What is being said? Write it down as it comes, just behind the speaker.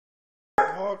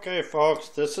Okay, folks,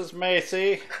 this is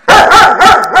Macy.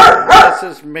 This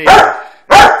is me.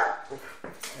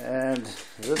 And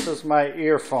this is my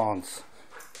earphones.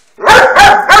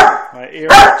 My ear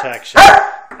protection.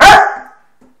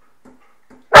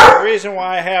 The reason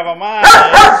why I have them on is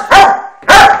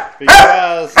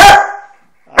because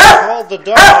I told the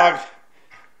dog,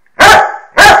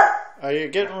 are you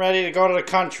getting ready to go to the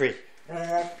country?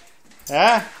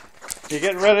 Huh? You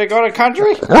getting ready to go to the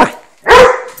country?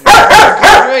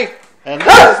 And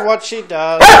this is what she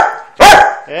does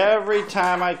every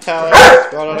time I tell her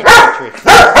to go to the country.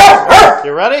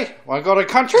 You ready? Want to go to the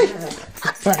country?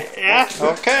 Yeah?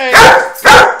 Okay. Let's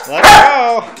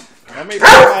go. Let me put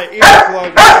my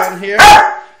earplugs on here.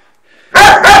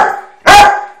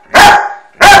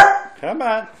 Come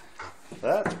on.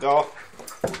 Let's go.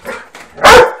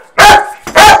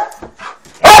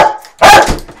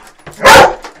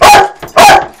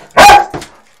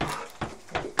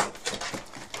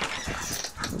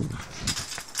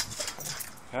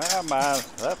 Come on,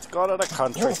 let's go to the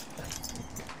country.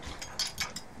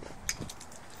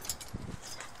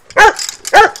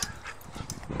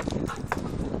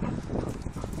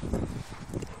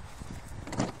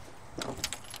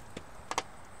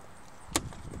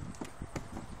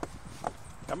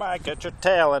 Come on, get your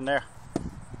tail in there.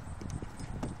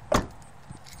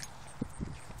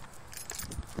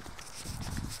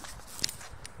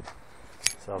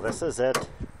 So this is it.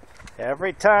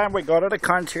 Every time we go to the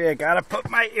country, I gotta put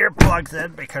my earplugs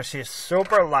in because she's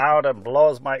super loud and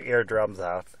blows my eardrums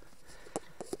out.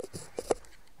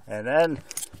 And then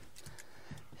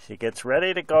she gets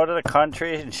ready to go to the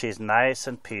country and she's nice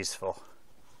and peaceful.